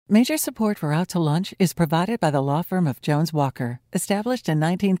Major support for Out to Lunch is provided by the law firm of Jones Walker, established in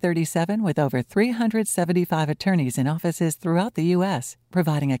 1937 with over 375 attorneys in offices throughout the U.S.,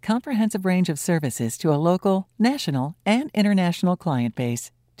 providing a comprehensive range of services to a local, national, and international client base.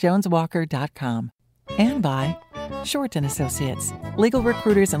 JonesWalker.com. And by Shorten Associates, legal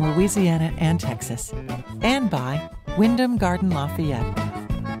recruiters in Louisiana and Texas. And by Wyndham Garden Lafayette.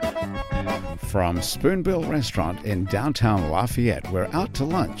 From Spoonbill Restaurant in downtown Lafayette, we're out to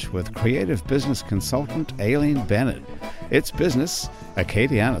lunch with creative business consultant Aileen Bennett. It's business,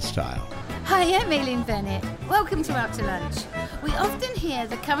 Acadiana style. Hi, I'm Aileen Bennett. Welcome to Out to Lunch. We often hear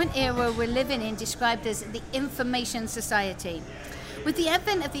the current era we're living in described as the information society. With the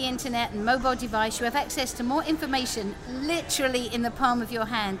advent of the internet and mobile device, you have access to more information literally in the palm of your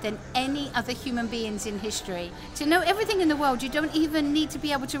hand than any other human beings in history. To know everything in the world, you don't even need to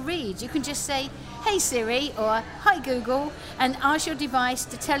be able to read. You can just say, "Hey Siri," or "Hi Google," and ask your device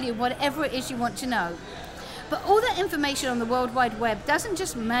to tell you whatever it is you want to know. But all that information on the World Wide Web doesn't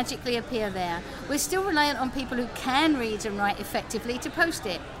just magically appear there. We're still reliant on people who can read and write effectively to post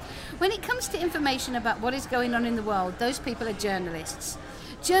it. When it comes to information about what is going on in the world, those people are journalists.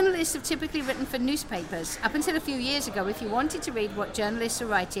 Journalists have typically written for newspapers. Up until a few years ago, if you wanted to read what journalists are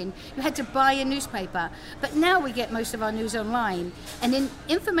writing, you had to buy a newspaper. But now we get most of our news online. And in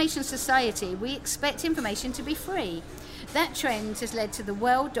information society, we expect information to be free. That trend has led to the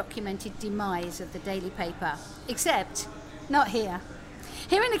well-documented demise of the daily paper. Except, not here.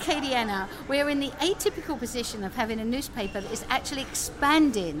 Here in Acadiana, we are in the atypical position of having a newspaper that is actually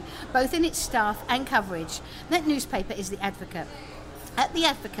expanding, both in its staff and coverage. That newspaper is The Advocate. At The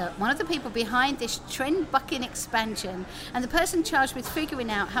Advocate, one of the people behind this trend-bucking expansion and the person charged with figuring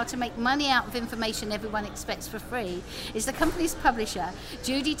out how to make money out of information everyone expects for free is the company's publisher,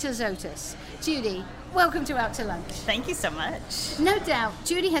 Judy Tezotis. Judy, welcome to Out to Lunch. Thank you so much. No doubt,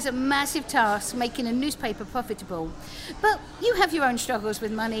 Judy has a massive task making a newspaper profitable. But you have your own struggles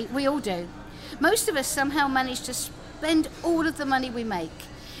with money, we all do. Most of us somehow manage to spend all of the money we make.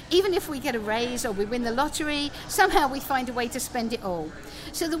 Even if we get a raise or we win the lottery, somehow we find a way to spend it all.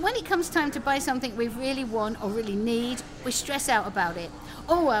 So that when it comes time to buy something we really want or really need, we stress out about it.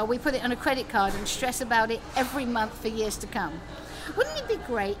 Or we put it on a credit card and stress about it every month for years to come. Wouldn't it be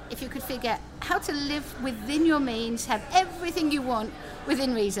great if you could figure out how to live within your means, have everything you want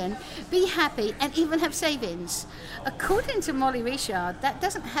within reason, be happy, and even have savings? According to Molly Richard, that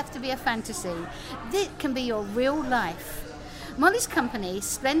doesn't have to be a fantasy. That can be your real life. Molly's company,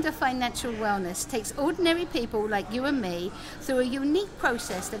 Splendor Financial Wellness, takes ordinary people like you and me through a unique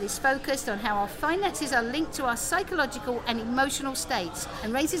process that is focused on how our finances are linked to our psychological and emotional states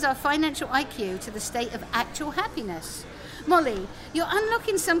and raises our financial IQ to the state of actual happiness. Molly, you're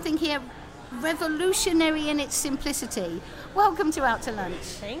unlocking something here revolutionary in its simplicity. Welcome to Out to Lunch.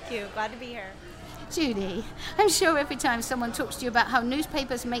 Thank you. Glad to be here. Judy, I'm sure every time someone talks to you about how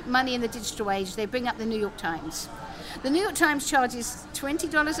newspapers make money in the digital age, they bring up the New York Times. The New York Times charges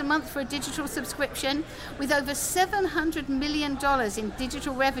 $20 a month for a digital subscription. With over $700 million in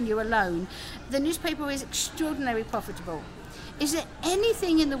digital revenue alone, the newspaper is extraordinarily profitable. Is there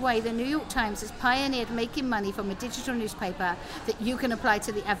anything in the way the New York Times has pioneered making money from a digital newspaper that you can apply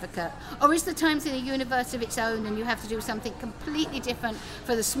to The Advocate? Or is the Times in a universe of its own and you have to do something completely different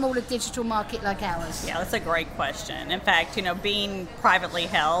for the smaller digital market like ours? Yeah, that's a great question. In fact, being privately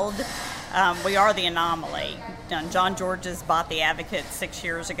held, we are the anomaly. John Georges bought The Advocate 6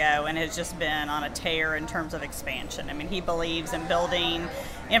 years ago and has just been on a tear in terms of expansion. I mean, he believes in building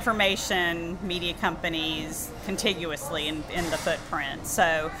information media companies contiguously in the footprint.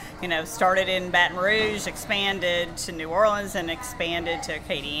 So, started in Baton Rouge, expanded to New Orleans, and expanded to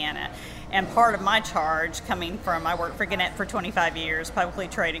Acadiana. And part of my charge coming from, I worked for Gannett for 25 years, publicly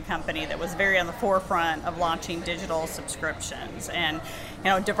traded company that was very on the forefront of launching digital subscriptions and,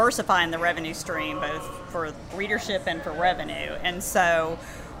 diversifying the revenue stream both for readership and for revenue. And so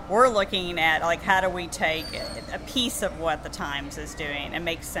we're looking at how do we take a piece of what the Times is doing and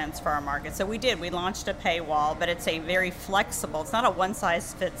make sense for our market. So we launched a paywall, but it's a very flexible, it's not a one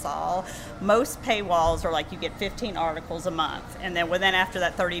size fits all. Most paywalls are you get 15 articles a month, and then after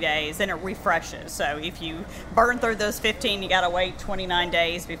that 30 days, then it refreshes. So if you burn through those 15, you got to wait 29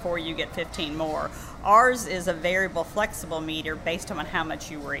 days before you get 15 more. Ours is a variable, flexible meter based on how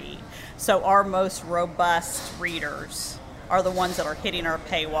much you read. So our most robust readers are the ones that are hitting our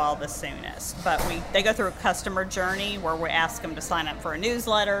paywall the soonest. But they go through a customer journey where we ask them to sign up for a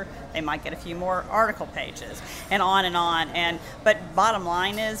newsletter. They might get a few more article pages, and on and on. But bottom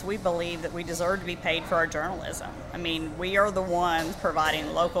line is, we believe that we deserve to be paid for our journalism. I mean, we are the ones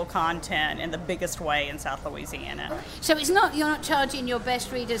providing local content in the biggest way in South Louisiana. So it's not, you're not charging your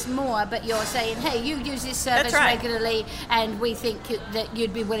best readers more, but you're saying, hey, you use this service regularly, and we think that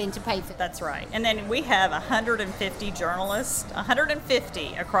you'd be willing to pay for it. That's right. And then we have 150 journalists,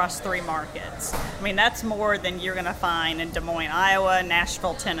 150 across 3 markets. I mean, that's more than you're going to find in Des Moines, Iowa,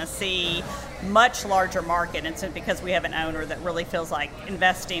 Nashville, Tennessee, much larger market. And so because we have an owner that really feels like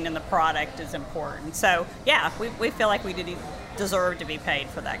investing in the product is important. So, yeah, we feel like we deserve to be paid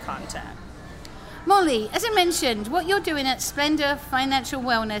for that content. Molly, as I mentioned, what you're doing at Splendor Financial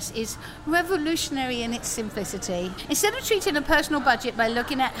Wellness is revolutionary in its simplicity. Instead of treating a personal budget by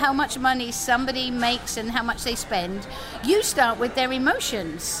looking at how much money somebody makes and how much they spend, you start with their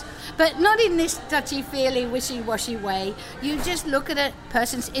emotions. But not in this touchy-feely, wishy-washy way. You just look at a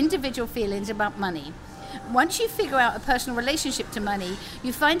person's individual feelings about money. Once you figure out a personal relationship to money,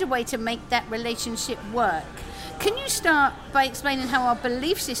 you find a way to make that relationship work. Can you start by explaining how our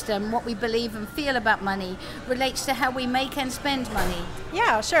belief system, what we believe and feel about money, relates to how we make and spend money?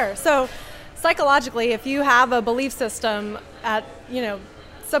 Yeah, sure. So psychologically, if you have a belief system at,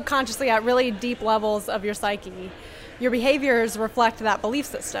 subconsciously at really deep levels of your psyche, your behaviors reflect that belief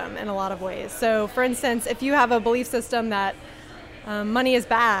system in a lot of ways. So for instance, if you have a belief system that money is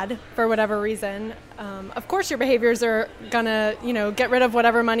bad for whatever reason, of course your behaviors are gonna, get rid of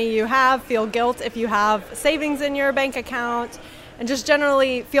whatever money you have, feel guilt if you have savings in your bank account, and just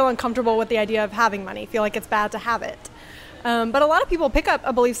generally feel uncomfortable with the idea of having money, feel like it's bad to have it. But a lot of people pick up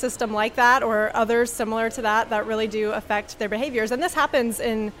a belief system like that or others similar to that really do affect their behaviors. And this happens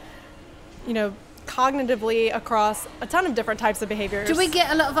in, cognitively across a ton of different types of behaviors. Do we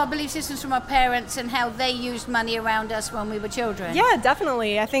get a lot of our belief systems from our parents and how they used money around us when we were children? Yeah,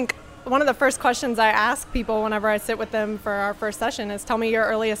 definitely. I think one of the first questions I ask people whenever I sit with them for our first session is, tell me your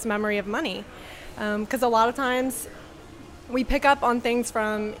earliest memory of money. Because a lot of times we pick up on things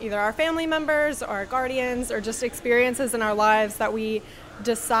from either our family members or our guardians or just experiences in our lives that we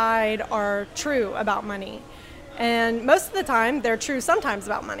decide are true about money. And most of the time, they're true sometimes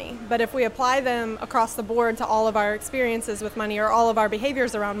about money. But if we apply them across the board to all of our experiences with money or all of our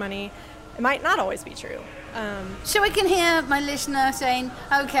behaviors around money, it might not always be true. So I can hear my listener saying,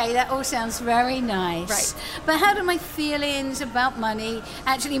 okay, that all sounds very nice. Right. But how do my feelings about money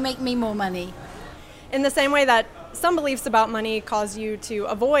actually make me more money? In the same way that some beliefs about money cause you to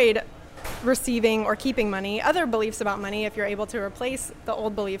avoid receiving or keeping money, other beliefs about money, if you're able to replace the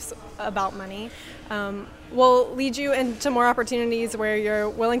old beliefs about money, will lead you into more opportunities where you're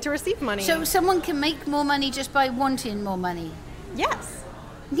willing to receive money. So someone can make more money just by wanting more money? Yes.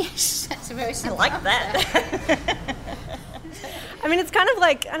 Yes, that's a very simple. I like that. I mean, it's kind of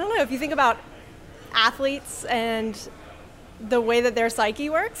like, I don't know, if you think about athletes and the way that their psyche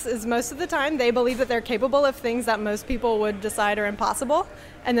works is most of the time they believe that they're capable of things that most people would decide are impossible,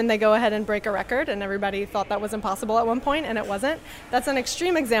 and then they go ahead and break a record, and everybody thought that was impossible at one point, and it wasn't. That's an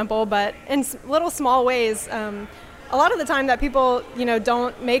extreme example, but in little small ways, a lot of the time that people,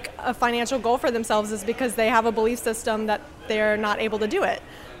 don't make a financial goal for themselves is because they have a belief system that they're not able to do it.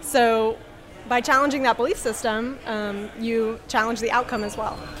 So by challenging that belief system, you challenge the outcome as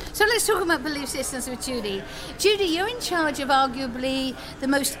well. So let's talk about belief systems with Judy. Judy, you're in charge of arguably the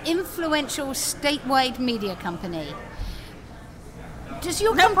most influential statewide media company. Does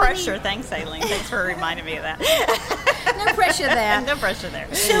your No company... pressure. Thanks, Aileen. Thanks for reminding me of that. No pressure there. No pressure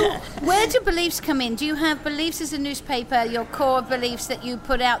there. So where do beliefs come in? Do you have beliefs as a newspaper, your core beliefs that you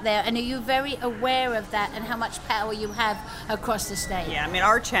put out there, and are you very aware of that and how much power you have across the state? Yeah, I mean,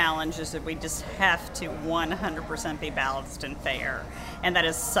 our challenge is that we just have to 100% be balanced and fair. And that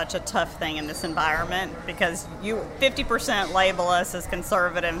is such a tough thing in this environment because you 50% label us as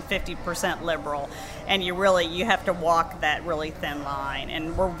conservative and 50% liberal. And you have to walk that really thin line.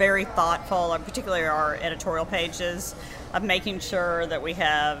 And we're very thoughtful, particularly our editorial pages, of making sure that we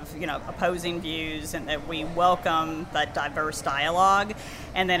have, opposing views and that we welcome that diverse dialogue.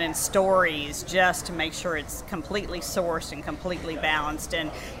 And then in stories, just to make sure it's completely sourced and completely balanced. And,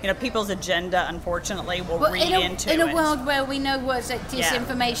 people's agenda, unfortunately, will read into it. In a world where we know words like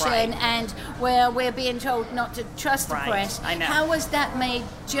disinformation and where we're being told not to trust the press, I know. How has that made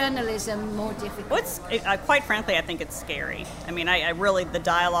journalism more difficult? Quite frankly, I think it's scary. I mean, I really, the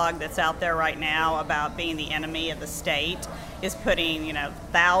dialogue that's out there right now about being the enemy of the state is putting,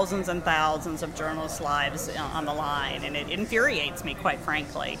 thousands and thousands of journalists' lives on the line, and it infuriates me, quite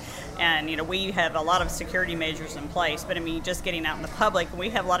frankly. And, we have a lot of security measures in place, but just getting out in the public, we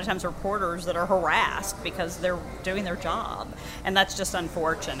have a lot of times reporters that are harassed because they're doing their job, and that's just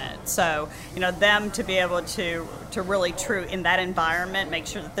unfortunate. So, them to be able to really in that environment, make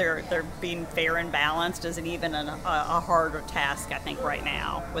sure that they're being fair and balanced isn't even a harder task, I think, right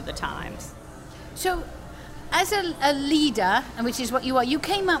now with the times. So, as a leader, and which is what you are, you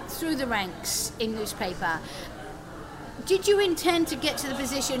came up through the ranks in newspaper. Did you intend to get to the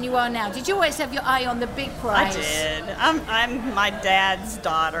position you are now? Did you always have your eye on the big prize? I did. I'm my dad's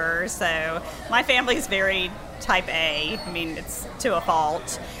daughter, so my family's very type A. It's to a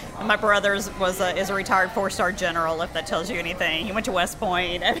fault. My brother is a retired 4-star general, if that tells you anything. He went to West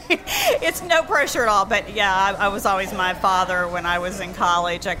Point. It's no pressure at all. But yeah, I was always my father. When I was in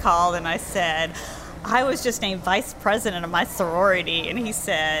college, I called and I said, I was just named vice president of my sorority. And he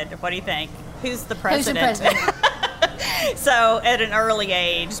said, what do you think? Who's the president? Who's the president? So at an early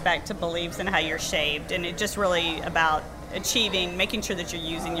age, back to beliefs and how you're shaped. And it just really about making sure that you're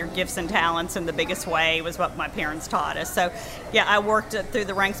using your gifts and talents in the biggest way was what my parents taught us. So yeah, I worked through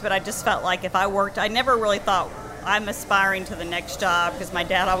the ranks, but I just felt like if I worked, I never really thought I'm aspiring to the next job, because my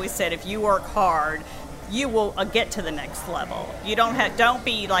dad always said, if you work hard, you will get to the next level. You don't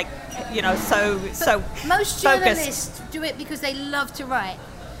be like, so most focused. Journalists do it because they love to write.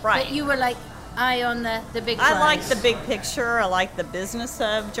 Right. But you were like, eye on the big prize. I like the big picture. I like the business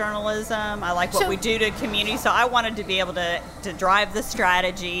of journalism. I like what we do to community. So I wanted to be able to drive the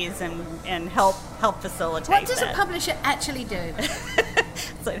strategies and help facilitate that. What does a publisher actually do?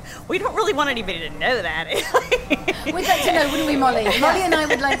 So we don't really want anybody to know that. We'd like to know, wouldn't we, Molly? Molly and I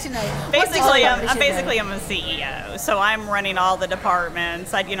would like to know. Basically, I'm a CEO, so I'm running all the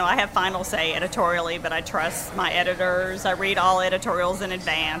departments. I have final say editorially, but I trust my editors. I read all editorials in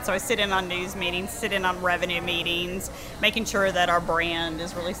advance, so I sit in on news meetings, sit in on revenue meetings, making sure that our brand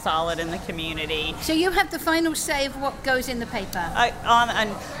is really solid in the community. So you have the final say of what goes in the paper.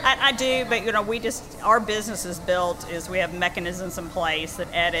 I do, but our business is built is we have mechanisms in place that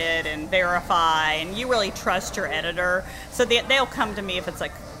edit and verify, and you really trust your editor. So they'll come to me if it's a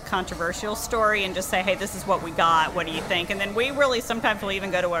controversial story and just say, hey, this is what we got, what do you think? And then we really sometimes will even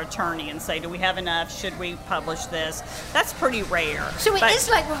go to our attorney and say, do we have enough? Should we publish this? That's pretty rare. So it is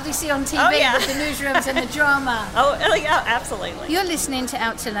like what we see on TV with the newsrooms and the drama. Oh, yeah, absolutely. You're listening to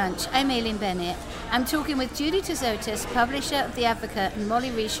Out to Lunch. I'm Aileen Bennett. I'm talking with Judy Tezotis, publisher of The Advocate, and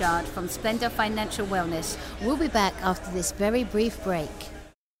Molly Richard from Splendor Financial Wellness. We'll be back after this very brief break.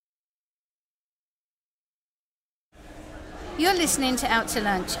 You're listening to Out to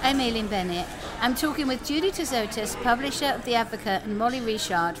Lunch. I'm Aileen Bennett. I'm talking with Judy Tezotis, publisher of The Advocate, and Molly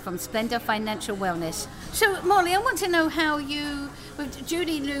Richard from Splendor Financial Wellness. So, Molly, I want to know how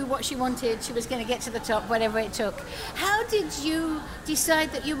Judy knew what she wanted. She was going to get to the top, whatever it took. How did you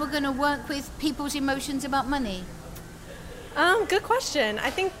decide that you were going to work with people's emotions about money? Good question.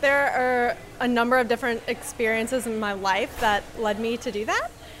 I think there are a number of different experiences in my life that led me to do that.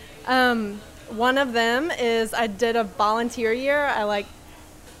 One of them is I did a volunteer year. I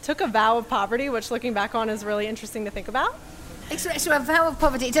took a vow of poverty, which looking back on is really interesting to think about. So a vow of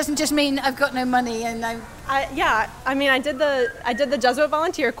poverty, it doesn't just mean I've got no money and I did the Jesuit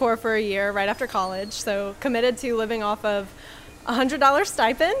Volunteer Corps for a year right after college, so committed to living off of $100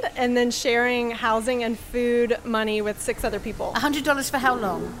 stipend and then sharing housing and food money with 6 other people. $100 for how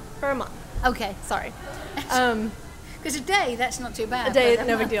long? For a month. Okay. Sorry. Because a day, that's not too bad. A day,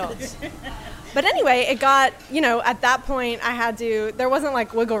 no big deal. But anyway, it got, at that point there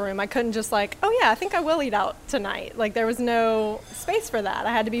wasn't wiggle room. I couldn't just I think I will eat out tonight. There was no space for that.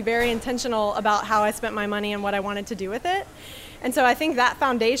 I had to be very intentional about how I spent my money and what I wanted to do with it. And so I think that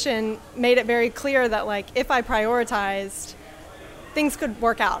foundation made it very clear that if I prioritized, things could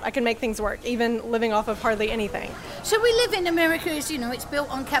work out. I could make things work, even living off of hardly anything. So we live in America, as you know, it's built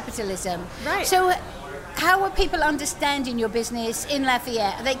on capitalism. Right. So how are people understanding your business in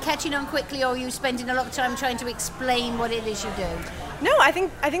Lafayette? Are they catching on quickly, or are you spending a lot of time trying to explain what it is you do? No, I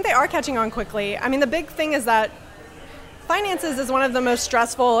think they are catching on quickly. I mean, the big thing is that finances is one of the most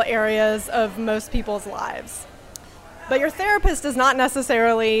stressful areas of most people's lives. But your therapist is not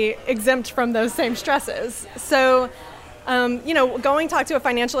necessarily exempt from those same stresses. So, going talk to a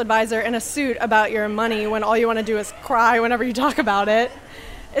financial advisor in a suit about your money when all you want to do is cry whenever you talk about it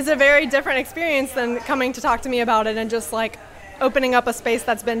is a very different experience than coming to talk to me about it and just opening up a space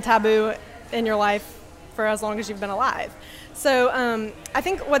that's been taboo in your life for as long as you've been alive. So I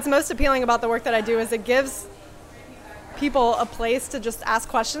think what's most appealing about the work that I do is it gives people a place to just ask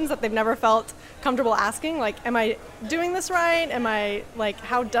questions that they've never felt comfortable asking. Like, am I doing this right? Am I, like,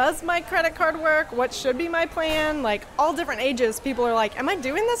 how does my credit card work? What should be my plan? Like, all different ages, people are like, am I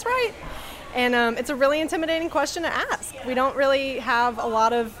doing this right? And it's a really intimidating question to ask. We don't really have a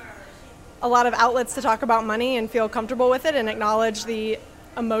lot of outlets to talk about money and feel comfortable with it and acknowledge the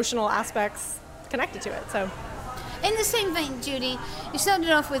emotional aspects connected to it. So, in the same vein, Judy, you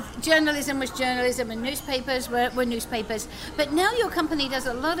started off with journalism was journalism and newspapers were newspapers, but now your company does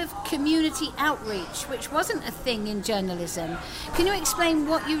a lot of community outreach, which wasn't a thing in journalism. Can you explain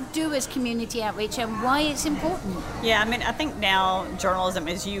what you do as community outreach and why it's important? Yeah, I mean, I think now journalism,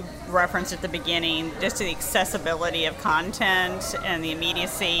 as you referenced at the beginning, just to the accessibility of content and the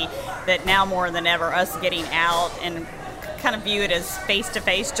immediacy that now more than ever us getting out and kind of view it as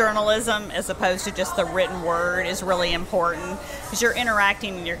face-to-face journalism as opposed to just the written word is really important, because you're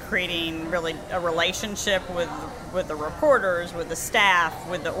interacting and you're creating really a relationship with the reporters, with the staff,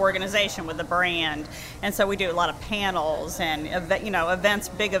 with the organization, with the brand. And so we do a lot of panels and events,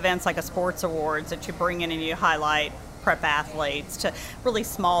 big events like a sports awards that you bring in and you highlight prep athletes, to really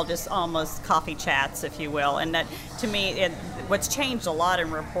small, just almost coffee chats, if you will. And that, to me, what's changed a lot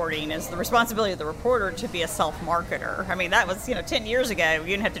in reporting is the responsibility of the reporter to be a self-marketer. I mean, that was, 10 years ago, you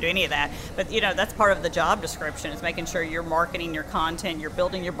didn't have to do any of that. But, that's part of the job description, is making sure you're marketing your content, you're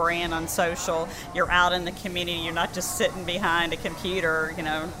building your brand on social, you're out in the community, you're not just sitting behind a computer,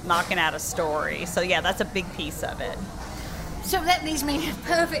 knocking out a story. So, yeah, that's a big piece of it. So that leads me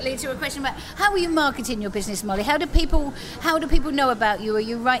perfectly to a question about how are you marketing your business, Molly? How do people know about you? Are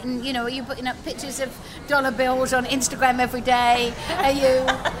you writing, are you putting up pictures of dollar bills on Instagram every day? Are you,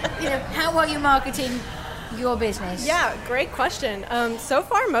 how are you marketing your business? Yeah, great question. So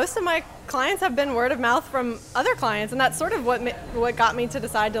far, most of my clients have been word of mouth from other clients, and that's sort of what got me to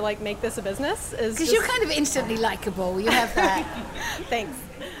decide to make this a business. Is because you're kind of instantly likable. You have that. Thanks.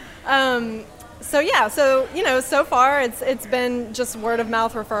 So far it's been just word of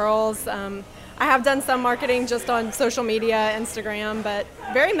mouth referrals. I have done some marketing just on social media, Instagram, but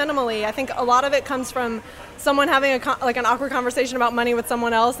very minimally. I think a lot of it comes from someone having an awkward conversation about money with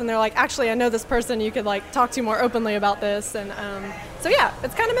someone else, and they're like, actually, I know this person you could talk to more openly about this. And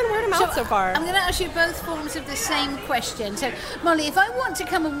it's kind of been word of mouth so far. I'm going to ask you both forms of the same question. So, Molly, if I want to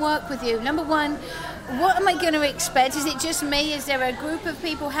come and work with you, number one, what am I going to expect? Is it just me? Is there a group of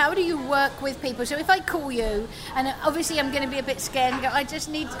people? How do you work with people? So if I call you, and obviously I'm going to be a bit scared and go, I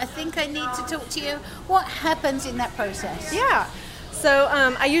think I need to talk to you. What happens in that process? Yeah. So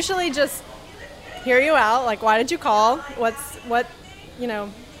I usually just hear you out. Like, why did you call? What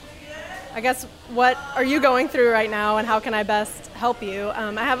are you going through right now, and how can I best help you?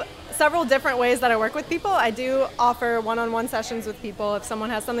 I have several different ways that I work with people. I do offer one-on-one sessions with people. If someone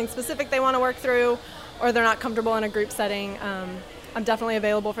has something specific they want to work through, or they're not comfortable in a group setting, I'm definitely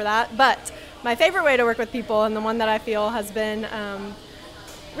available for that. But my favorite way to work with people, and the one that I feel has been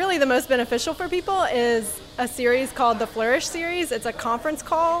really the most beneficial for people, is a series called the Flourish series. It's a conference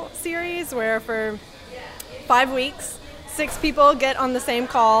call series where for 5 weeks, 6 people get on the same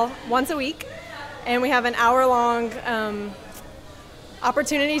call once a week, and we have an hour-long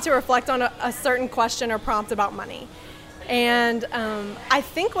opportunity to reflect on a certain question or prompt about money. And I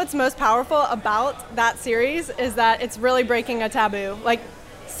think what's most powerful about that series is that it's really breaking a taboo.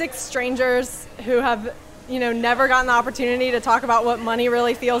 6 strangers who have never gotten the opportunity to talk about what money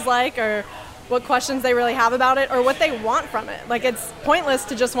really feels like, or what questions they really have about it, or what they want from it. It's pointless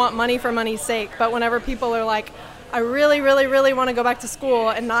to just want money for money's sake, but whenever people are like, I really, really, really want to go back to school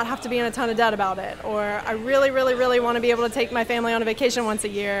and not have to be in a ton of debt about it, or I really, really, really want to be able to take my family on a vacation once a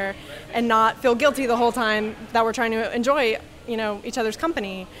year and not feel guilty the whole time that we're trying to enjoy, each other's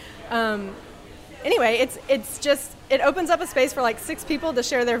company. Anyway, it opens up a space for 6 people to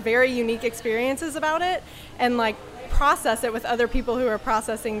share their very unique experiences about it, and process it with other people who are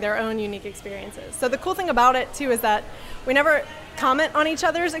processing their own unique experiences. So the cool thing about it too is that we never comment on each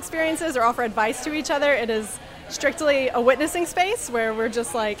other's experiences or offer advice to each other. It is strictly a witnessing space where we're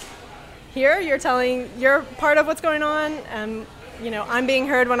just here, you're part of what's going on, and I'm being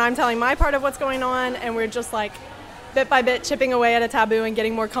heard when I'm telling my part of what's going on, and we're just bit by bit chipping away at a taboo and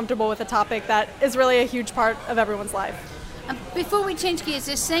getting more comfortable with a topic that is really a huge part of everyone's life. Before we change gears,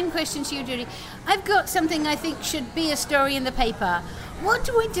 the same question to you, Judy. I've got something I think should be a story in the paper. What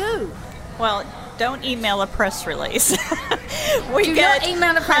do we do? Well, don't email a press release. We do get not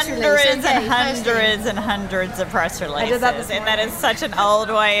email a press hundreds release. and hundreds and hundreds of press releases. I did that this morning. And that is such an old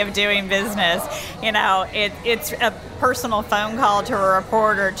way of doing business. It's personal phone call to a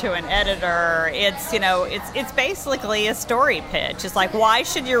reporter, to an editor. It's, it's basically a story pitch. It's like, why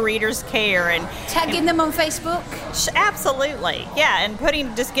should your readers care? And tagging them on Facebook? Absolutely, yeah, and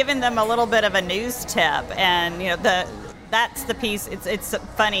just giving them a little bit of a news tip, and that's the piece. It's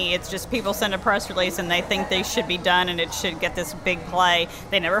funny. It's just people send a press release and they think they should be done and it should get this big play.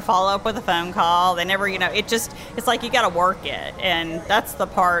 They never follow up with a phone call. They never, it's like you got to work it. And that's the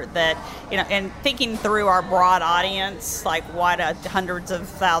part that, and thinking through our broad audience, like why do hundreds of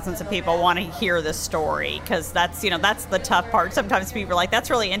thousands of people want to hear this story? Because that's the tough part. Sometimes people are like, that's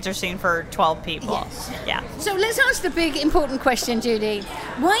really interesting for 12 people. Yes. Yeah. So let's ask the big important question, Judy.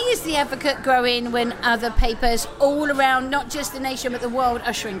 Why is The Advocate growing when other papers all around, not just the nation but the world,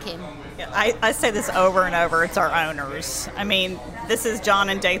 are shrinking? I say this over and over. It's our owners. I mean, this is John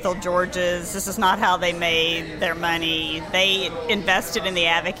and Dathel George's. This is not how they made their money. They invested in The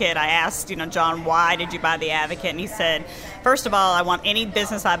Advocate. I asked, John, why did you buy The Advocate? And he said, first of all, I want any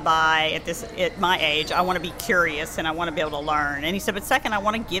business I buy at my age, I want to be curious and I want to be able to learn. And he said, but second, I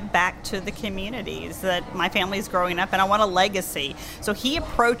want to give back to the communities that my family is growing up, and I want a legacy. So he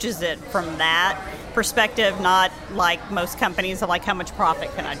approaches it from that perspective, not like most companies of like, how much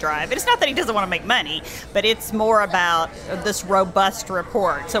profit can I drive? It's not that he doesn't want to make money, but it's more about this robust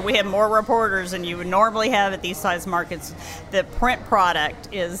report. So we have more reporters than you would normally have at these size markets. The print product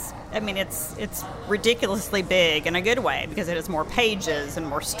is, it's ridiculously big in a good way because it has more pages and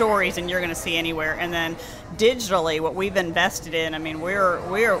more stories than you're going to see anywhere. And then digitally, what we've invested in, we're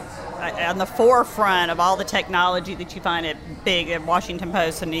on the forefront of all the technology that you find at Washington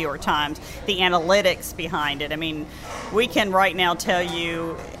Post and New York Times, the analytics behind it. We can right now tell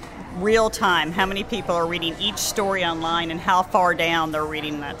you real time how many people are reading each story online and how far down they're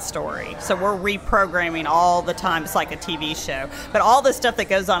reading that story. So we're reprogramming all the time. It's like a TV show. But all the stuff that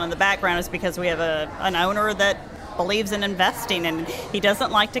goes on in the background is because we have an owner that believes in investing, and he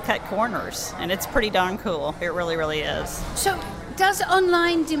doesn't like to cut corners. And it's pretty darn cool. It really, really is. So does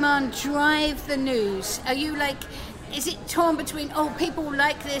online demand drive the news? Are you is it torn between, people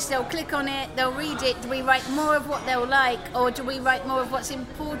like this, they'll click on it, they'll read it, do we write more of what they'll like, or do we write more of what's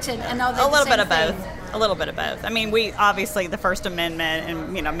important? And are they a little bit of thing? both. A little bit of both. We obviously the First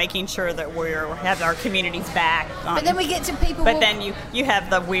Amendment and making sure that we have our communities back. But then we get to people. But then you have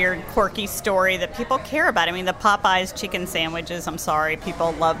the weird, quirky story that people care about. The Popeyes chicken sandwiches. I'm sorry,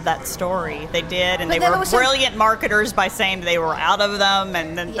 people loved that story. They did, and they were brilliant marketers by saying they were out of them,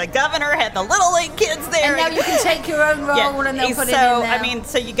 and then the governor had the Little League kids there. And now you can take your own role and they'll put it in there.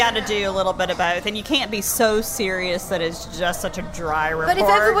 So you got to do a little bit of both, and you can't be so serious that it's just such a dry report. But if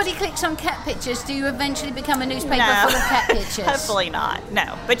everybody clicks on cat pictures, do you eventually become a newspaper full of cat pictures? Hopefully not.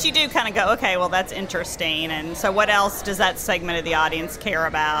 No. But you do kind of go, okay, well, that's interesting. And so what else does that segment of the audience care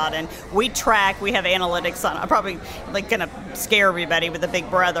about? And we have analytics on. I'm probably going to scare everybody with a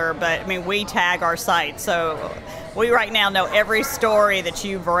big brother, but we tag our site. So we right now know every story that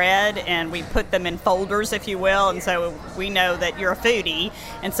you've read, and we put them in folders, if you will. And so we know that you're a foodie.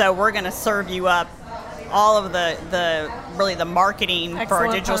 And so we're going to serve you up all of the marketing for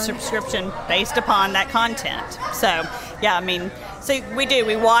our digital subscription based upon that content. So, so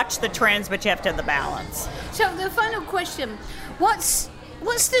we watch the trends, but you have to have the balance. So the final question, what's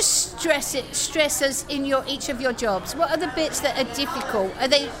the stressors in each of your jobs? What are the bits that are difficult? Are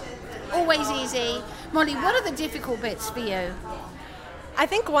they always easy? Molly, what are the difficult bits for you? I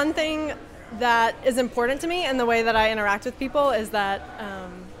think one thing that is important to me in the way that I interact with people is that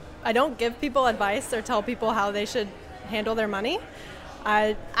I don't give people advice or tell people how they should handle their money.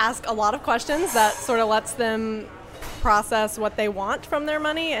 I ask a lot of questions that sort of lets them process what they want from their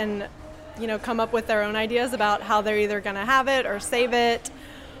money and, come up with their own ideas about how they're either going to have it or save it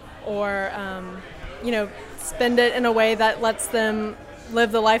or, spend it in a way that lets them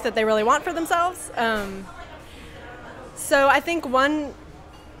live the life that they really want for themselves. So I think one,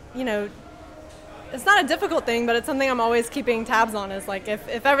 it's not a difficult thing, but it's something I'm always keeping tabs on is like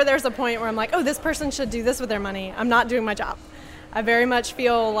if ever there's a point where I'm like, this person should do this with their money, I'm not doing my job. I very much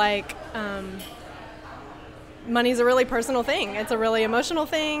feel like money's a really personal thing. It's a really emotional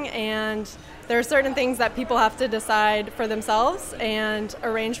thing, and there are certain things that people have to decide for themselves and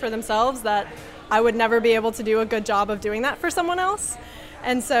arrange for themselves that I would never be able to do a good job of doing that for someone else.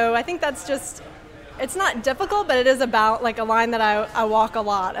 And so I think that's just, it's not difficult, but it is about like a line that I walk a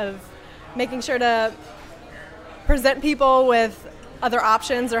lot of making sure to present people with other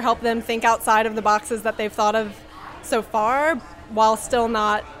options or help them think outside of the boxes that they've thought of so far while still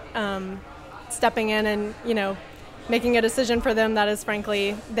not stepping in and, making a decision for them that is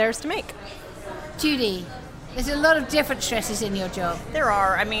frankly theirs to make. Judy, There's a lot of different stresses in your job. There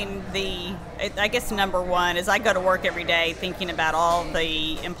are. I mean, I guess number one is I go to work every day thinking about all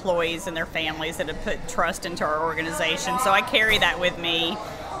the employees and their families that have put trust into our organization. So I carry that with me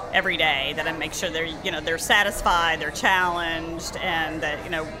every day, that I make sure they're satisfied, they're challenged, and that,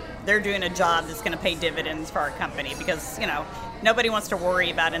 they're doing a job that's going to pay dividends for our company, because, nobody wants to worry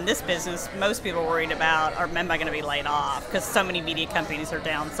about, in this business, most people are worried about, am I going to be laid off? Because so many media companies are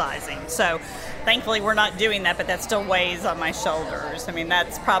downsizing. So thankfully we're not doing that, but that still weighs on my shoulders. I mean,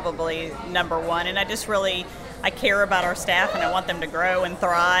 that's probably number one. And I care about our staff, and I want them to grow and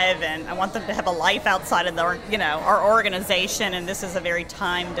thrive, and I want them to have a life outside of our organization. And this is a very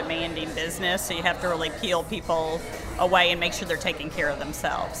time-demanding business, so you have to really peel people away and make sure they're taking care of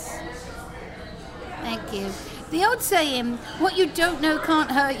themselves. Thank you. The old saying, what you don't know can't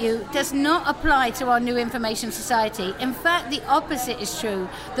hurt you, does not apply to our new information society. In fact, the opposite is true.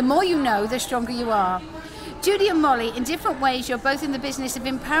 The more you know, the stronger you are. Judy and Molly, in different ways, you're both in the business of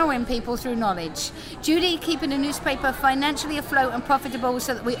empowering people through knowledge. Judy, keeping a newspaper financially afloat and profitable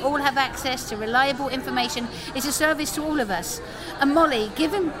so that we all have access to reliable information, is a service to all of us. And Molly,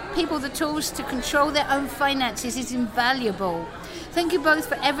 giving people the tools to control their own finances is invaluable. Thank you both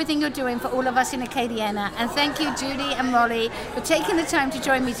for everything you're doing for all of us in Acadiana, and thank you, Judy and Molly, for taking the time to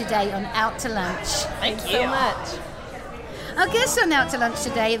join me today on Out to Lunch. Thank you so much. Our guests on Out to Lunch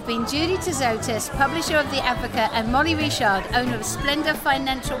today have been Judy Tzotis, publisher of The Advocate, and Molly Richard, owner of Splendor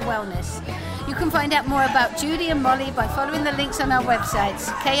Financial Wellness. You can find out more about Judy and Molly by following the links on our websites,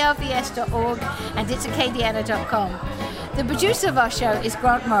 krvs.org and itsacadiana.com. The producer of our show is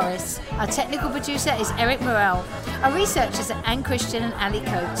Grant Morris. Our technical producer is Eric Morrell. Our researchers are Anne Christian and Ali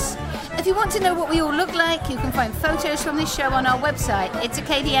Coates. If you want to know what we all look like, you can find photos from this show on our website,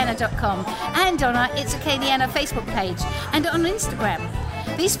 itsacadiana.com, and on our It's Acadiana Facebook page, and on Instagram.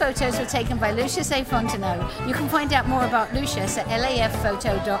 These photos were taken by Lucius A. Fontenot. You can find out more about Lucius at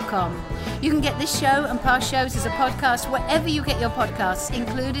lafphoto.com. You can get this show and past shows as a podcast wherever you get your podcasts,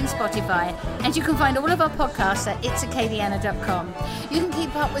 including Spotify. And you can find all of our podcasts at itsacadiana.com. You can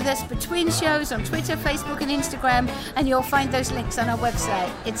keep up with us between shows on Twitter, Facebook, and Instagram, and you'll find those links on our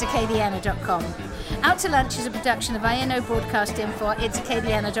website, itsacadiana.com. Out to Lunch is a production of INO Broadcasting for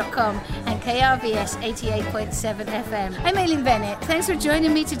itsacadiana.com and KRVS 88.7 FM. I'm Aileen Bennett. Thanks for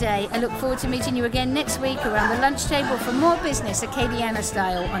joining me today. I look forward to meeting you again next week around the lunch table for more business Acadiana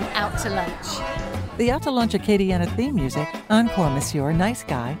style on Out to Lunch. The Out to Lunch Acadiana theme music, Encore Monsieur Nice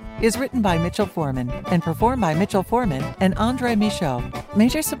Guy, is written by Mitchell Foreman and performed by Mitchell Foreman and Andre Michaud.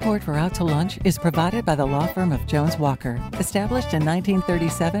 Major support for Out to Lunch is provided by the law firm of Jones Walker, established in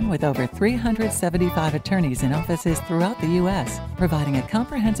 1937 with over 375 attorneys in offices throughout the U.S., providing a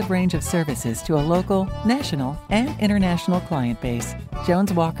comprehensive range of services to a local, national, and international client base.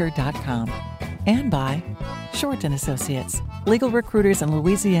 JonesWalker.com. And by Short & Associates, legal recruiters in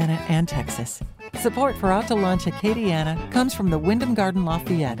Louisiana and Texas. Support for Out to Lunch Acadiana comes from the Wyndham Garden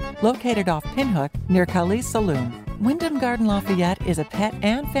Lafayette, located off Pinhook near Khalees Saloon. Wyndham Garden Lafayette is a pet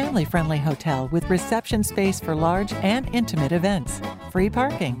and family-friendly hotel with reception space for large and intimate events, free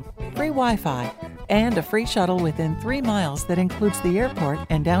parking, free Wi-Fi, and a free shuttle within 3 miles that includes the airport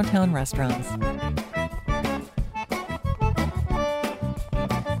and downtown restaurants.